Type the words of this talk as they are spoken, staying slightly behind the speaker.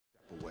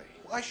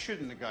Why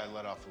shouldn't the guy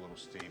let off a little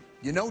steam?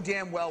 You know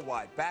damn well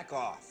why. Back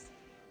off.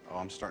 Oh,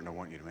 I'm starting to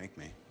want you to make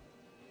me.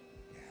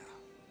 Yeah.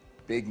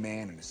 Big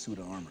man in a suit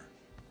of armor.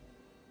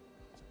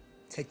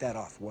 Take that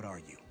off. What are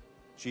you?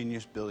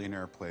 Genius,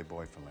 billionaire,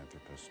 playboy,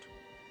 philanthropist.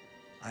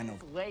 I know.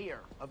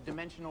 Layer of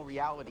dimensional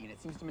reality, and it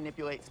seems to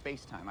manipulate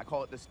space-time. I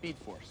call it the Speed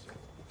Force.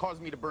 It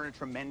caused me to burn a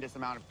tremendous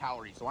amount of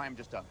calories, so I am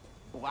just a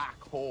black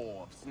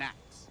hole of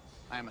snacks.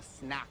 I am a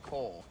snack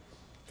hole.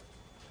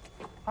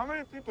 How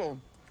many people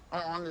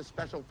are on this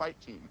special fight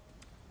team?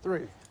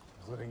 3,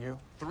 including you.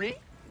 3?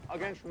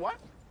 Against what?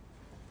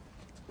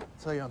 I'll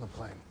tell you on the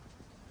plane.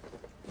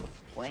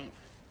 Plane.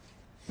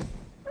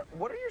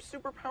 What are your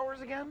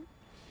superpowers again?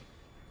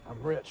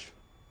 I'm rich.